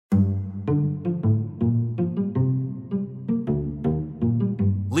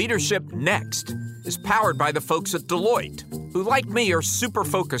Leadership Next is powered by the folks at Deloitte, who, like me, are super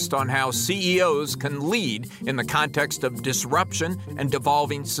focused on how CEOs can lead in the context of disruption and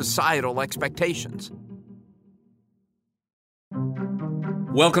evolving societal expectations.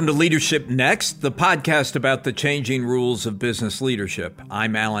 Welcome to Leadership Next, the podcast about the changing rules of business leadership.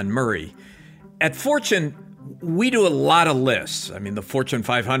 I'm Alan Murray. At Fortune, we do a lot of lists. I mean, the Fortune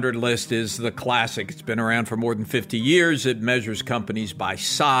 500 list is the classic. It's been around for more than 50 years. It measures companies by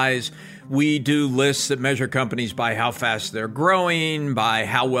size. We do lists that measure companies by how fast they're growing, by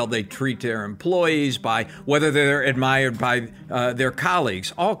how well they treat their employees, by whether they're admired by their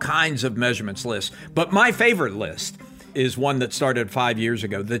colleagues, all kinds of measurements lists. But my favorite list is one that started 5 years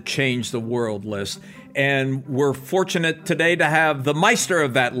ago, the Change the World list. And we're fortunate today to have the meister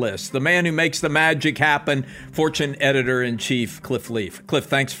of that list, the man who makes the magic happen, Fortune Editor-in-Chief, Cliff Leaf. Cliff,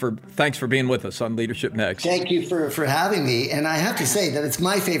 thanks for being with us on Leadership Next. Thank you for having me. And I have to say that it's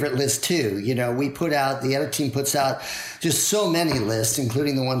my favorite list too. You know, the edit team puts out just so many lists,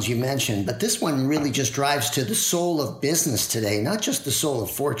 including the ones you mentioned. But this one really just drives to the soul of business today, not just the soul of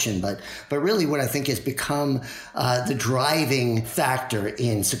Fortune, but really what I think has become the driving factor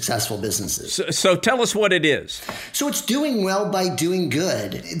in successful businesses. So tell us what it is. So it's doing well by doing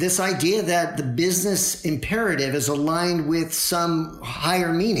good. This idea that the business imperative is aligned with some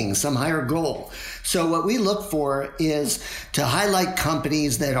higher meaning, some higher goal. So what we look for is to highlight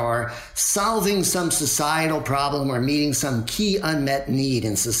companies that are solving some societal problem or meeting some key unmet need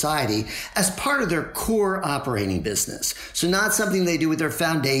in society as part of their core operating business. So not something they do with their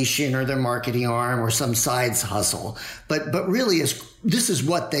foundation or their marketing arm or some side hustle, but really this is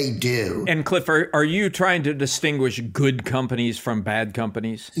what they do. And Cliff, are you trying to distinguish good companies from bad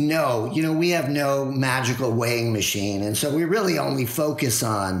companies? No, we have no magical weighing machine. And so we really only focus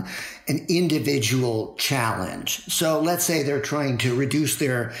on an individual challenge. So let's say they're trying to reduce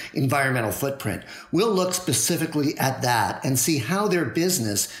their environmental footprint. We'll look specifically at that and see how their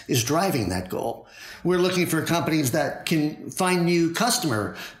business is driving that goal. We're looking for companies that can find new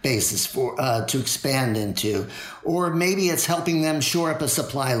customer bases to expand into, or maybe it's helping them shore up a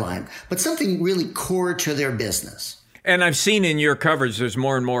supply line, but something really core to their business. And I've seen in your coverage, there's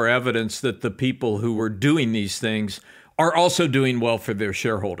more and more evidence that the people who are doing these things are also doing well for their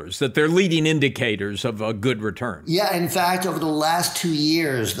shareholders, that they're leading indicators of a good return. Yeah, in fact, over the last 2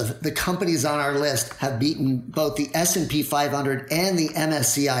 years, the companies on our list have beaten both the S&P 500 and the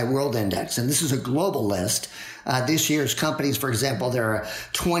MSCI World Index. And this is a global list. This year's companies, for example, there are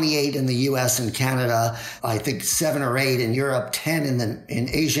 28 in the U.S. and Canada, I think 7 or 8 in Europe, 10 in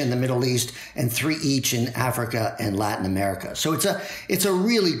Asia and the Middle East, and 3 each in Africa and Latin America. So it's a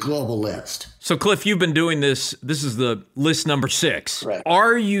really global list. So, Cliff, you've been doing this. This is the list number 6. Right.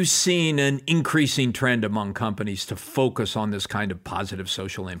 Are you seeing an increasing trend among companies to focus on this kind of positive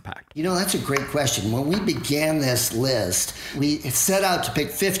social impact? That's a great question. When we began this list, we set out to pick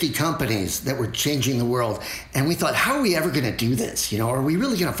 50 companies that were changing the world. And we thought, how are we ever going to do this? Are we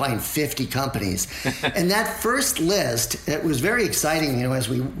really going to find 50 companies? And that first list, it was very exciting, as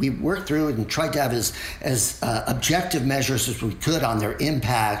we worked through it and tried to have as objective measures as we could on their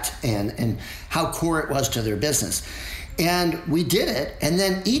impact and how core it was to their business. And we did it. And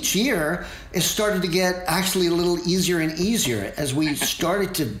then each year, it started to get actually a little easier and easier as we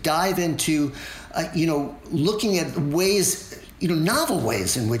started to dive into, looking at ways, novel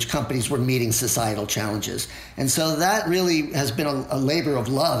ways in which companies were meeting societal challenges. And so that really has been a labor of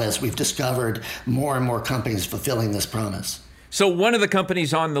love as we've discovered more and more companies fulfilling this promise. So one of the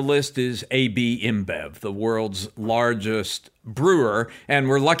companies on the list is AB InBev, the world's largest brewer. And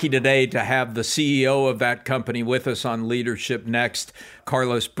we're lucky today to have the CEO of that company with us on Leadership Next,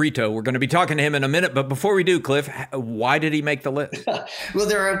 Carlos Brito. We're going to be talking to him in a minute. But before we do, Cliff, why did he make the list? Well,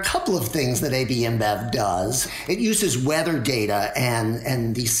 there are a couple of things that AB InBev does. It uses weather data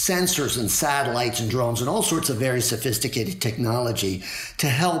and these sensors and satellites and drones and all sorts of very sophisticated technology to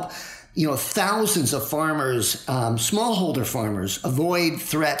help thousands of farmers, smallholder farmers, avoid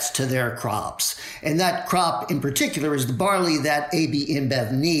threats to their crops. And that crop in particular is the barley that AB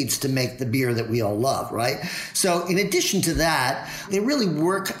InBev needs to make the beer that we all love, right? So in addition to that, they really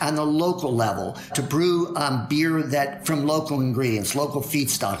work on the local level to brew beer that from local ingredients, local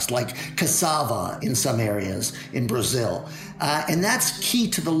feedstocks like cassava in some areas in Brazil. And that's key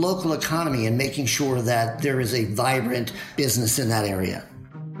to the local economy and making sure that there is a vibrant business in that area.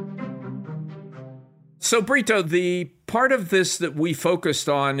 So, Brito, the part of this that we focused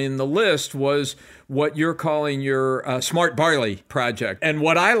on in the list was what you're calling your Smart Barley project. And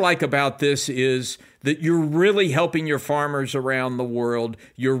what I like about this is that you're really helping your farmers around the world,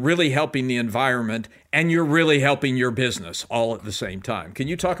 you're really helping the environment, and you're really helping your business all at the same time. Can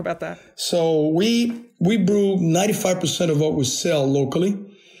you talk about that? So we brew 95% of what we sell locally,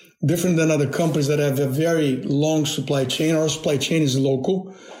 different than other companies that have a very long supply chain. Our supply chain is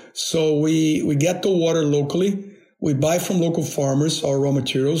local. So we get the water locally. We buy from local farmers our raw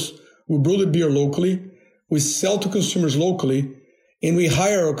materials. We brew the beer locally. We sell to consumers locally, and we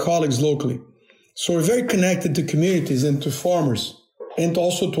hire our colleagues locally. So we're very connected to communities and to farmers and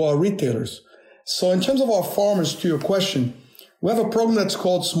also to our retailers. So in terms of our farmers, to your question, we have a program that's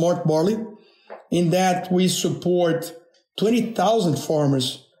called Smart Barley, in that we support 20,000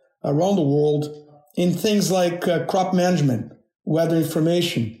 farmers around the world in things like crop management, weather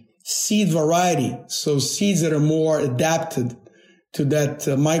information, seed variety, so seeds that are more adapted to that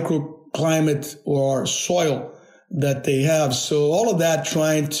microclimate or soil that they have. So all of that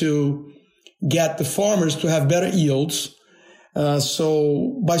trying to get the farmers to have better yields.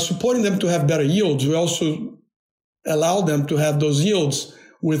 So by supporting them to have better yields, we also allow them to have those yields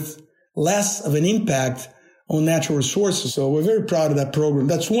with less of an impact on natural resources. So we're very proud of that program.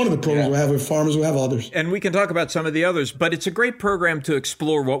 That's one of the programs we have with farmers. We have others. And we can talk about some of the others, but it's a great program to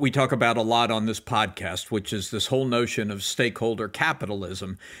explore what we talk about a lot on this podcast, which is this whole notion of stakeholder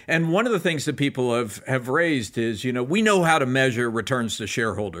capitalism. And one of the things that people have raised is, we know how to measure returns to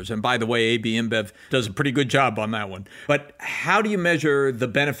shareholders. And by the way, AB InBev does a pretty good job on that one. But how do you measure the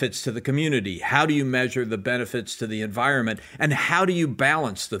benefits to the community? How do you measure the benefits to the environment? And how do you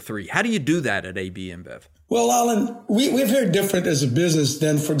balance the three? How do you do that at AB InBev? Well, Alan, we're very different as a business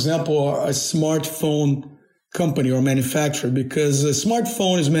than, for example, a smartphone company or manufacturer, because a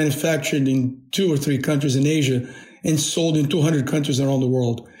smartphone is manufactured in 2 or 3 countries in Asia and sold in 200 countries around the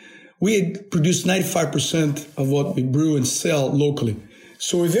world. We produce 95% of what we brew and sell locally.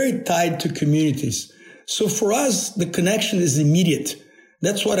 So we're very tied to communities. So for us, the connection is immediate.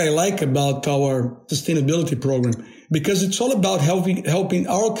 That's what I like about our sustainability program, because it's all about helping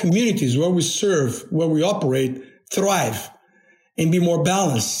our communities where we serve, where we operate, thrive and be more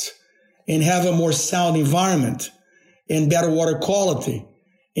balanced and have a more sound environment and better water quality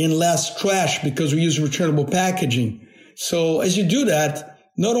and less trash because we use returnable packaging. So as you do that,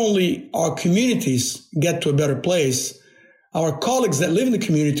 not only our communities get to a better place, our colleagues that live in the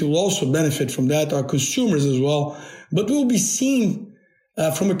community will also benefit from that, our consumers as well, but we'll be seen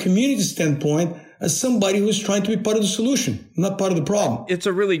from a community standpoint as somebody who's trying to be part of the solution, not part of the problem. It's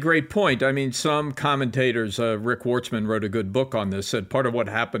a really great point. I mean, some commentators, Rick Wartzman wrote a good book on this, said part of what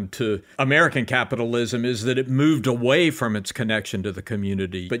happened to American capitalism is that it moved away from its connection to the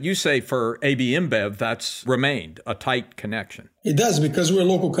community. But you say for AB InBev, that's remained a tight connection. It does, because we're a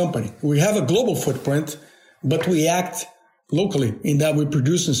local company. We have a global footprint, but we act locally in that we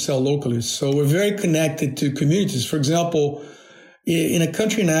produce and sell locally. So we're very connected to communities. For example, in a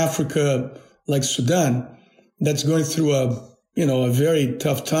country in Africa like Sudan, that's going through a very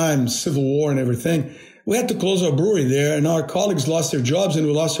tough time, civil war and everything, we had to close our brewery there, and our colleagues lost their jobs and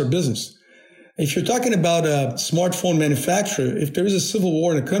we lost our business. If you're talking about a smartphone manufacturer, if there is a civil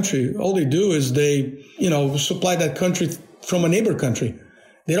war in a country, all they do is they, supply that country from a neighbor country.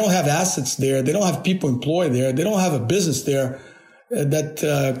 They don't have assets there. They don't have people employed there. They don't have a business there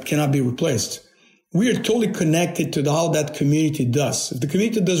that cannot be replaced. We are totally connected to how that community does. If the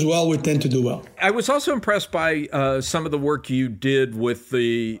community does well, we tend to do well. I was also impressed by some of the work you did with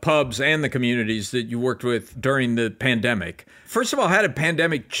the pubs and the communities that you worked with during the pandemic. First of all, how did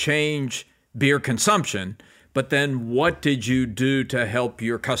pandemic change beer consumption? But then what did you do to help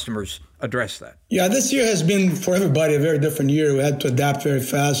your customers address that? Yeah, this year has been for everybody a very different year. We had to adapt very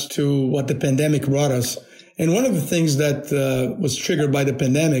fast to what the pandemic brought us. And one of the things that was triggered by the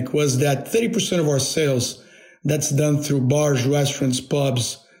pandemic was that 30% of our sales, that's done through bars, restaurants,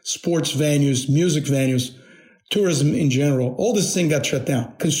 pubs, sports venues, music venues, tourism in general. All this thing got shut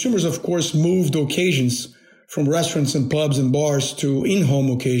down. Consumers, of course, moved occasions from restaurants and pubs and bars to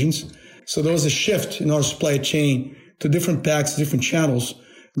in-home occasions. So there was a shift in our supply chain to different packs, different channels,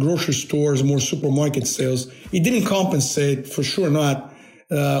 grocery stores, more supermarket sales. It didn't compensate, for sure not,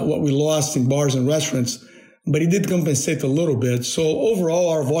 what we lost in bars and restaurants, but it did compensate a little bit. So overall,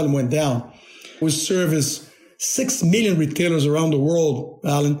 our volume went down. We service 6 million retailers around the world,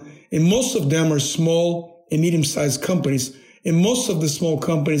 Alan, and most of them are small and medium-sized companies, and most of the small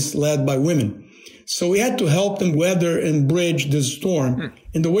companies led by women. So we had to help them weather and bridge this storm.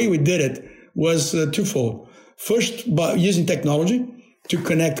 And the way we did it was twofold. First, by using technology to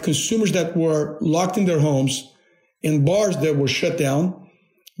connect consumers that were locked in their homes and bars that were shut down,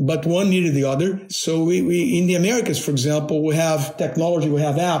 but one needed the other. So we in the Americas, for example, we have technology, we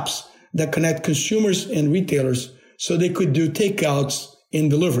have apps that connect consumers and retailers so they could do takeouts and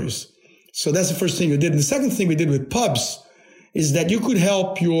deliveries. So that's the first thing we did. And the second thing we did with pubs is that you could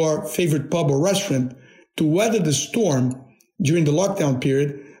help your favorite pub or restaurant to weather the storm during the lockdown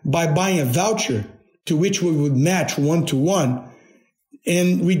period by buying a voucher to which we would match 1-to-1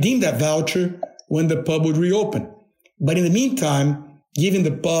 and redeem that voucher when the pub would reopen. But in the meantime, giving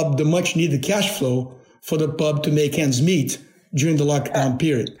the pub the much needed cash flow for the pub to make ends meet during the lockdown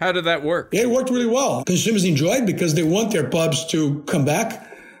period. How did that work? It worked really well. Consumers enjoyed because they want their pubs to come back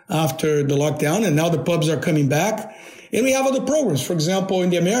after the lockdown, and now the pubs are coming back. And we have other programs. For example,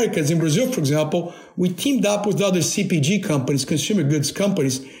 in the Americas, in Brazil, for example, we teamed up with other CPG companies, consumer goods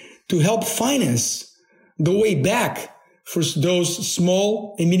companies, to help finance the way back for those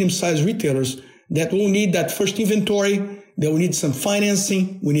small and medium-sized retailers that will need that first inventory, that will need some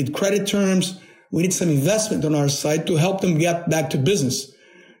financing, we need credit terms, we need some investment on our side to help them get back to business.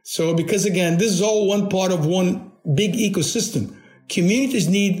 So because, again, this is all one part of one big ecosystem. Communities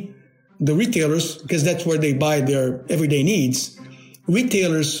need the retailers because that's where they buy their everyday needs.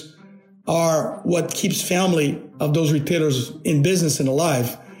 Retailers are what keeps family of those retailers in business and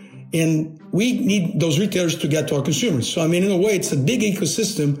alive. And we need those retailers to get to our consumers. So, I mean, in a way, it's a big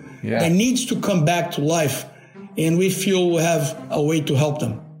ecosystem that needs to come back to life. And we feel we have a way to help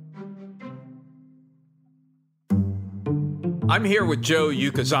them. I'm here with Joe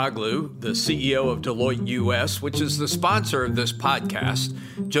Ukazoglu, the CEO of Deloitte US, which is the sponsor of this podcast.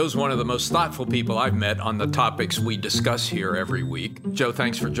 Joe's one of the most thoughtful people I've met on the topics we discuss here every week. Joe,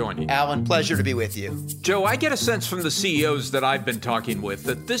 thanks for joining. Alan, pleasure to be with you. Joe, I get a sense from the CEOs that I've been talking with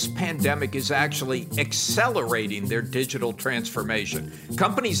that this pandemic is actually accelerating their digital transformation.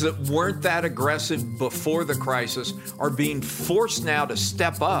 Companies that weren't that aggressive before the crisis are being forced now to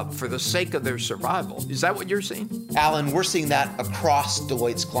step up for the sake of their survival. Is that what you're seeing? Alan, we're seeing that across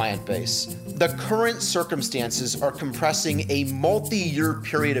Deloitte's client base. The current circumstances are compressing a multi-year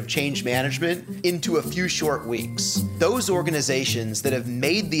period of change management into a few short weeks. Those organizations that have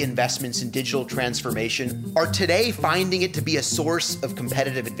made the investments in digital transformation are today finding it to be a source of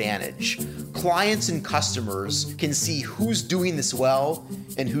competitive advantage. Clients and customers can see who's doing this well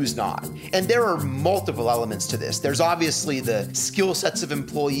and who's not. And there are multiple elements to this. There's obviously the skill sets of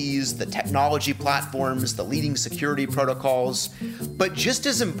employees, the technology platforms, the leading security protocols, but just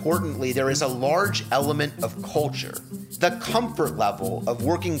as importantly, there is a large element of culture. The comfort level of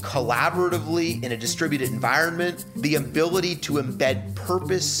working collaboratively in a distributed environment, the ability to embed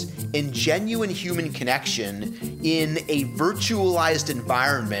purpose and genuine human connection in a virtualized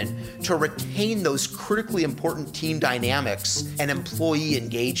environment to retain those critically important team dynamics and employee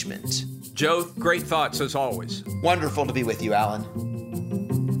engagement. Joe, great thoughts as always. Wonderful to be with you, Alan.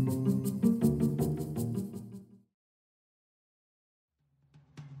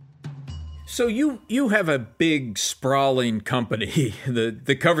 So you have a big, sprawling company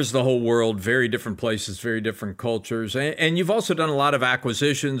that covers the whole world, very different places, very different cultures. And you've also done a lot of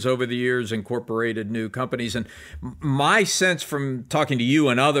acquisitions over the years, incorporated new companies. And my sense from talking to you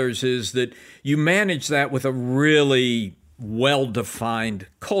and others is that you manage that with a really well-defined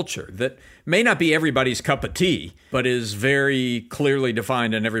culture that may not be everybody's cup of tea, but is very clearly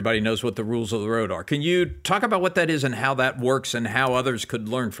defined and everybody knows what the rules of the road are. Can you talk about what that is and how that works and how others could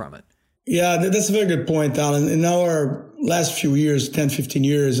learn from it? Yeah, that's a very good point, Alan. In our last few years, 10, 15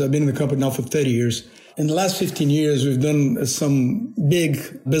 years, I've been in the company now for 30 years. In the last 15 years, we've done some big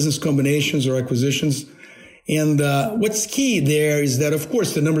business combinations or acquisitions. And what's key there is that, of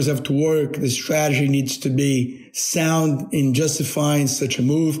course, the numbers have to work. The strategy needs to be sound in justifying such a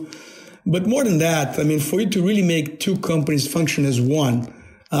move. But more than that, I mean, for you to really make two companies function as one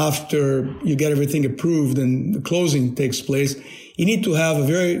after you get everything approved and the closing takes place, you need to have a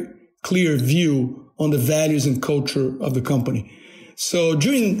very clear view on the values and culture of the company. So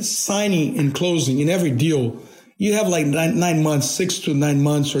during signing and closing in every deal, you have like 9 months, 6 to 9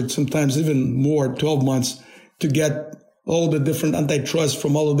 months, or sometimes even more, 12 months to get all the different antitrust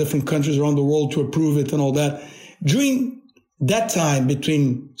from all the different countries around the world to approve it and all that. During that time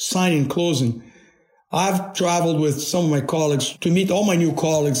between signing and closing, I've traveled with some of my colleagues to meet all my new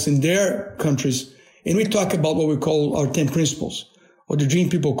colleagues in their countries. And we talk about what we call our 10 principles, or the Dream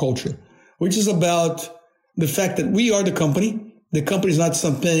People culture, which is about the fact that we are the company. The company is not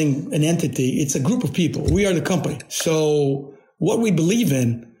something, an entity. It's a group of people. We are the company. So what we believe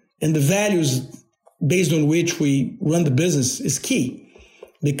in and the values based on which we run the business is key,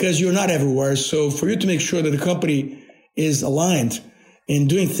 because you're not everywhere. So for you to make sure that the company is aligned and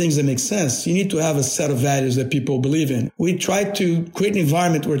doing things that make sense, you need to have a set of values that people believe in. We try to create an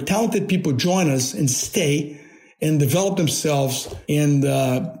environment where talented people join us and stay, and develop themselves and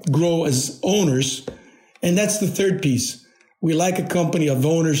grow as owners. And that's the third piece. We like a company of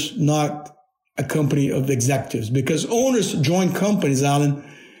owners, not a company of executives, because owners join companies, Alan,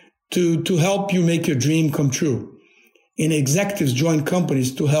 to help you make your dream come true. And executives join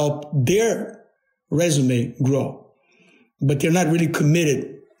companies to help their resume grow. But they're not really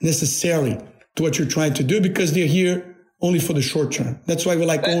committed necessarily to what you're trying to do because they're here only for the short term. That's why we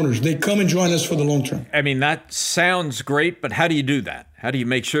like owners. They come and join us for the long term. I mean, that sounds great, but how do you do that? How do you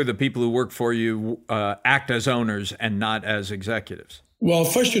make sure the people who work for you act as owners and not as executives? Well,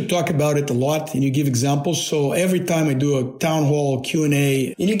 first you talk about it a lot and you give examples. So every time I do a town hall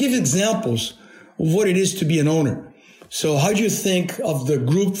Q&A, and you give examples of what it is to be an owner. So how do you think of the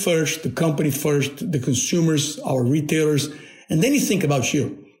group first, the company first, the consumers, our retailers, and then you think about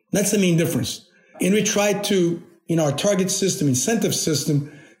you. That's the main difference. And we try to, in our target system, incentive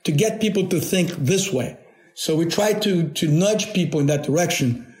system, to get people to think this way. So we try to nudge people in that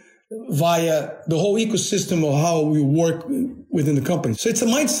direction via the whole ecosystem of how we work within the company. So it's a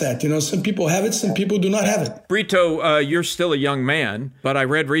mindset. Some people have it, some people do not have it. Brito, you're still a young man, but I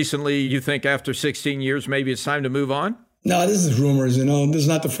read recently you think after 16 years, maybe it's time to move on? No, this is rumors. This is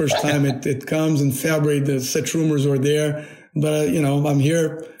not the first time it comes in February. Such rumors are there. But, I'm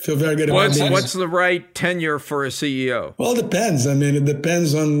here, feel very good about it. What's the right tenure for a CEO? Well, it depends. I mean, it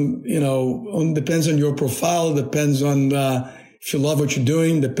depends on, depends on your profile, depends on if you love what you're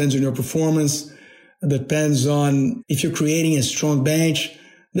doing, depends on your performance, depends on if you're creating a strong bench,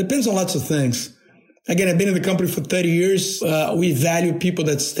 depends on lots of things. Again, I've been in the company for 30 years. We value people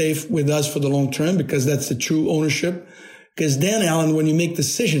that stay with us for the long term because that's the true ownership. Because then, Alan, when you make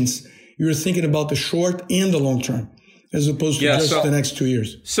decisions, you're thinking about the short and the long term, as opposed to the next 2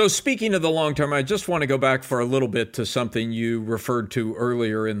 years. So speaking of the long term, I just want to go back for a little bit to something you referred to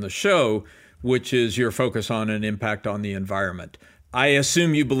earlier in the show, which is your focus on an impact on the environment. I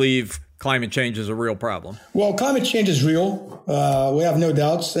assume you believe climate change is a real problem. Well, climate change is real. We have no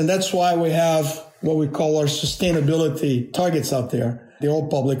doubts. And that's why we have what we call our sustainability targets out there. They're all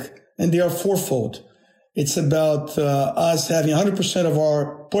public and they are fourfold. It's about us having 100% of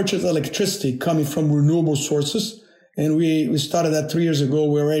our purchased electricity coming from renewable sources. And we started that 3 years ago.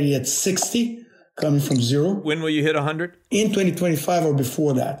 We're already at 60, coming from zero. When will you hit 100? In 2025 or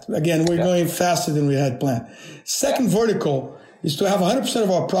before that. Again, we're going faster than we had planned. Second vertical is to have 100% of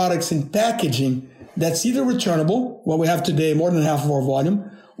our products in packaging that's either returnable, what we have today, more than half of our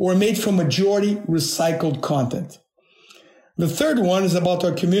volume, or made from majority recycled content. The third one is about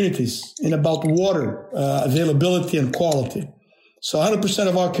our communities and about water availability and quality. So 100%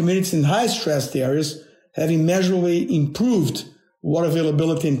 of our communities in high-stressed areas having measurably improved water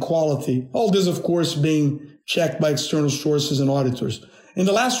availability and quality. All this, of course, being checked by external sources and auditors. And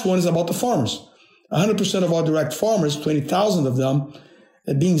the last one is about the farmers. 100% of our direct farmers, 20,000 of them,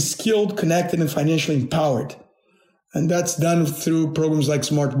 being skilled, connected, and financially empowered. And that's done through programs like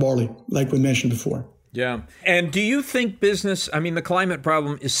Smart Barley, like we mentioned before. Yeah. And do you think the climate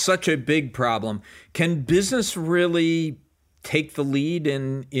problem is such a big problem. Can business really take the lead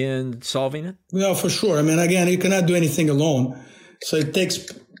in solving it? No, for sure. Again, you cannot do anything alone. So it takes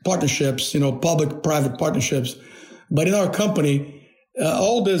partnerships, public-private partnerships. But in our company,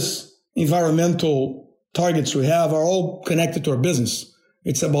 all these environmental targets we have are all connected to our business.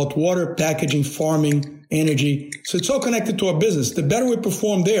 It's about water, packaging, farming, energy. So it's all connected to our business. The better we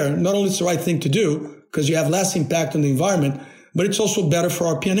perform there, not only it's the right thing to do, because you have less impact on the environment, but it's also better for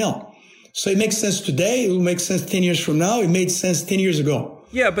our P&L. So it makes sense today. It will make sense 10 years from now. It made sense 10 years ago.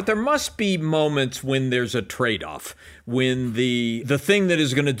 Yeah, but there must be moments when there's a trade-off, when the thing that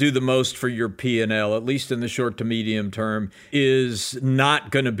is going to do the most for your P&L, at least in the short to medium term, is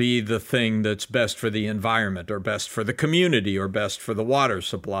not going to be the thing that's best for the environment or best for the community or best for the water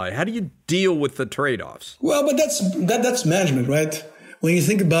supply. How do you deal with the trade-offs? Well, but that's management, right? When you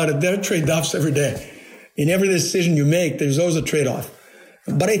think about it, there are trade-offs every day. In every decision you make, there's always a trade-off.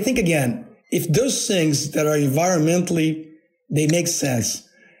 But I think, again, if those things that are environmentally, they make sense.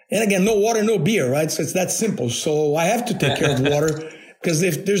 And again, no water, no beer, right? So it's that simple. So I have to take care of water because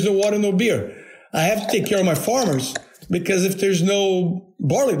if there's no water, no beer. I have to take care of my farmers because if there's no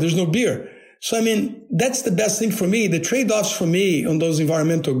barley, there's no beer. So, that's the best thing for me. The trade-offs for me on those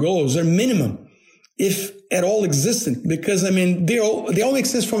environmental goals are minimum, if at all existent, because, they all make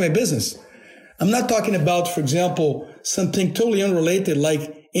sense for my business. I'm not talking about, for example, something totally unrelated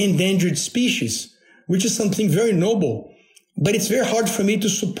like endangered species, which is something very noble. But it's very hard for me to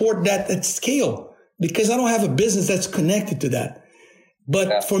support that at scale because I don't have a business that's connected to that.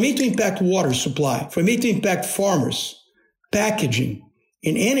 But for me to impact water supply, for me to impact farmers, packaging,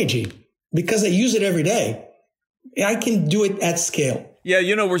 and energy, because I use it every day, I can do it at scale. Yeah,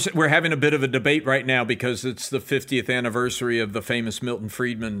 we're having a bit of a debate right now because it's the 50th anniversary of the famous Milton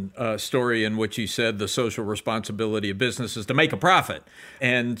Friedman story in which he said the social responsibility of business is to make a profit.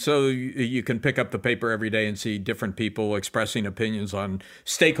 And so you can pick up the paper every day and see different people expressing opinions on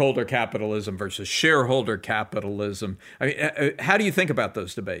stakeholder capitalism versus shareholder capitalism. I mean, how do you think about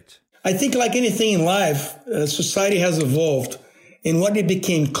those debates? I think like anything in life, society has evolved. And what it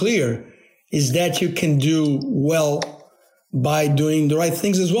became clear is that you can do well by doing the right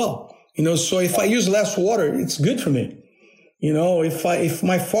things as well. So if I use less water, it's good for me. If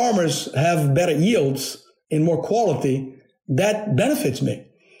my farmers have better yields and more quality, that benefits me.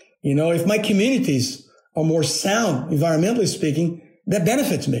 If my communities are more sound, environmentally speaking, that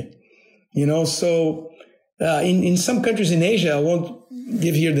benefits me. So in some countries in Asia, I won't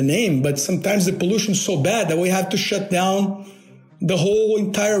give here the name, but sometimes the pollution is so bad that we have to shut down the whole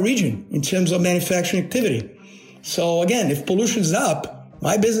entire region in terms of manufacturing activity. So again, if pollution is up,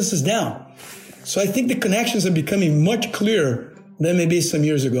 my business is down. So I think the connections are becoming much clearer than maybe some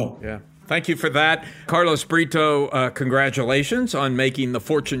years ago. Yeah. Thank you for that. Carlos Brito, congratulations on making the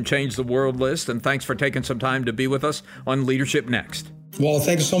Fortune Change the World list, and thanks for taking some time to be with us on Leadership Next. Well,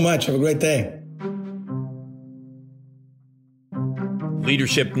 thank you so much. Have a great day.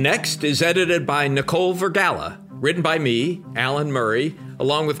 Leadership Next is edited by Nicole Vergala, written by me, Alan Murray,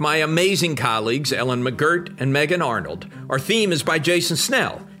 along with my amazing colleagues, Ellen McGirt and Megan Arnold. Our theme is by Jason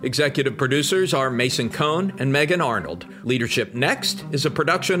Snell. Executive producers are Mason Cohn and Megan Arnold. Leadership Next is a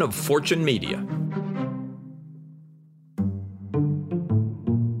production of Fortune Media.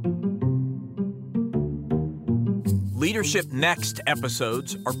 Leadership Next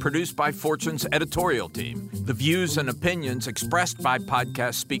episodes are produced by Fortune's editorial team. The views and opinions expressed by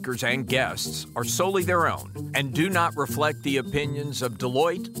podcast speakers and guests are solely their own and do not reflect the opinions of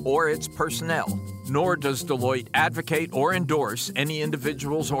Deloitte or its personnel, nor does Deloitte advocate or endorse any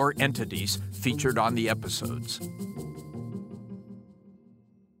individuals or entities featured on the episodes.